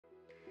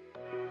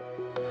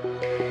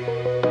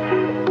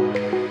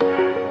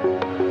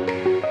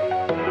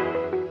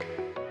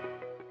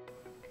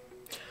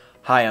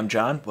Hi, I'm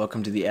John.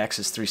 Welcome to the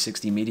Access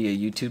 360 Media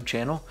YouTube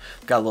channel.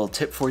 I've got a little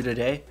tip for you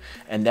today,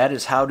 and that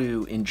is how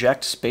to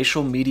inject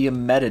spatial media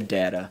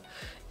metadata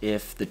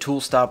if the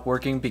tool stopped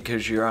working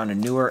because you're on a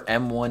newer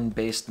M1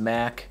 based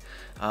Mac.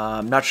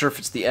 I'm not sure if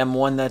it's the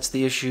M1 that's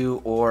the issue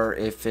or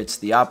if it's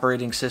the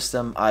operating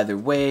system. Either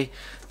way,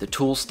 the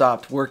tool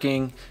stopped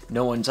working,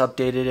 no one's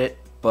updated it,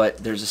 but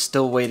there's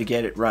still a way to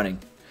get it running.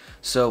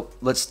 So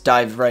let's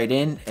dive right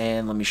in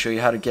and let me show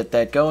you how to get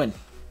that going.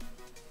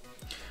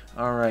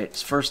 Alright,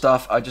 so first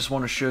off, I just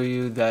want to show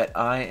you that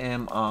I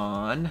am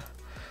on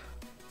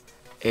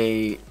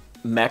a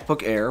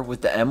MacBook Air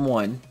with the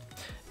M1,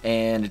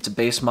 and it's a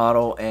base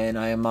model, and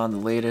I am on the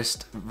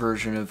latest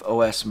version of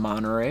OS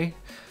Monterey,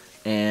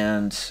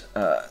 and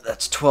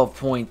that's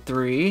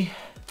 12.3.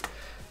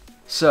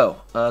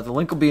 So, the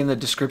link will be in the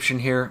description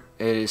here.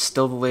 It is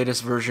still the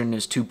latest version,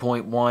 is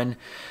 2.1,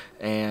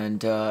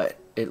 and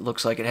it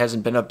looks like it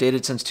hasn't been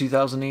updated since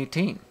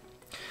 2018.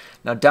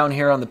 Now down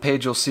here on the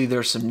page you'll see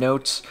there's some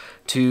notes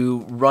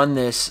to run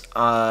this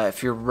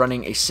if you're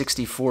running a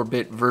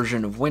 64-bit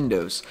version of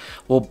Windows.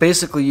 Well,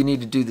 basically you need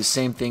to do the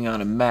same thing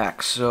on a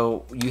Mac,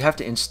 so you have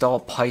to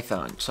install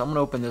Python. So I'm going to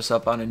open this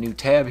up on a new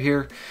tab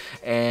here,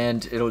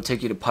 and it'll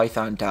take you to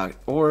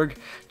python.org.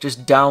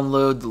 Just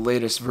download the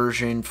latest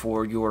version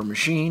for your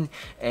machine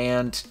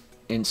and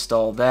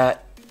install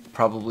that.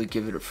 Probably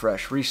give it a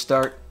fresh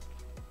restart.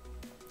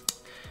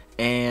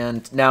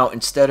 And now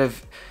instead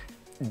of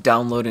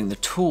downloading the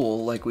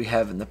tool like we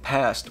have in the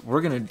past,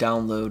 we're going to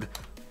download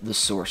the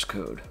source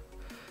code.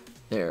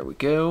 There we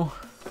go.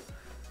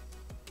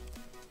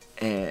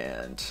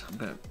 And I'm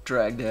going to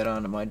drag that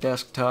onto my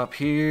desktop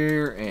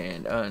here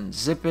and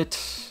unzip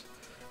it.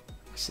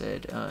 I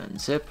said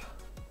unzip.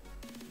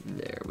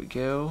 There we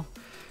go.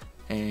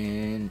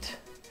 And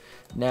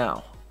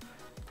now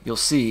you'll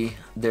see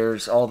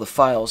there's all the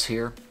files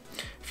here.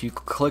 If you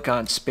click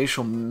on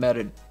spatial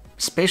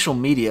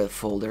media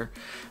folder,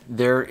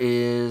 there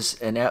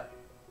is an app,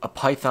 a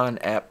Python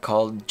app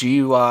called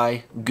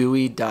GUI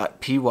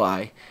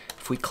GUI.py.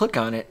 If we click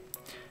on it,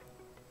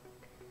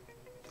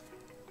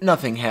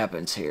 nothing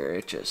happens here.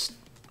 It just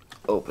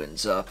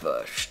opens up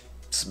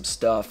some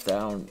stuff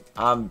down.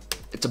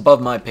 It's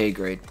above my pay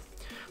grade,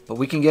 but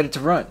we can get it to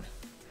run.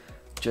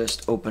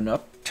 Just open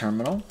up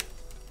Terminal,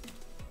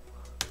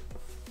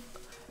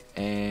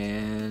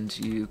 and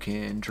you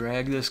can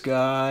drag this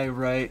guy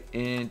right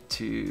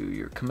into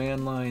your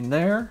command line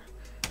there.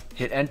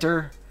 Hit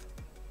enter.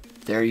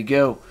 There you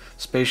go.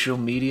 Spatial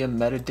Media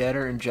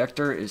Metadata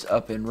Injector is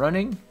up and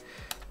running.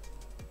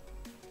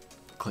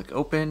 Click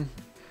open.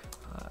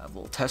 A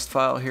little test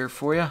file here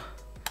for you. I'm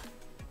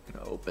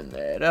going to open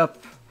that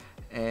up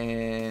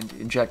and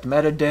inject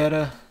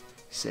metadata.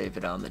 Save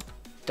it on the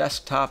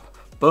desktop.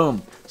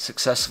 Boom.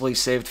 Successfully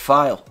saved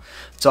file.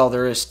 That's all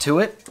there is to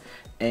it.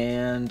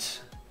 And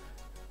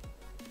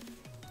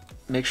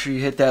make sure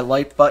you hit that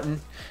like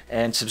button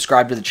and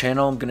subscribe to the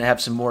channel. I'm going to have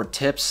some more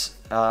tips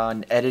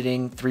on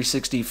editing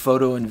 360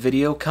 photo and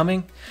video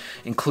coming,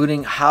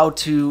 including how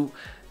to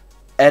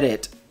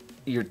edit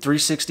your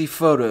 360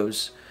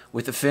 photos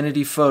with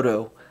Affinity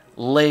Photo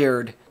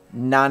layered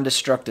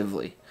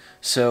non-destructively.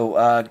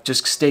 So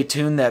just stay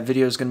tuned. That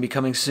video is going to be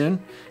coming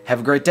soon.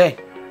 Have a great day.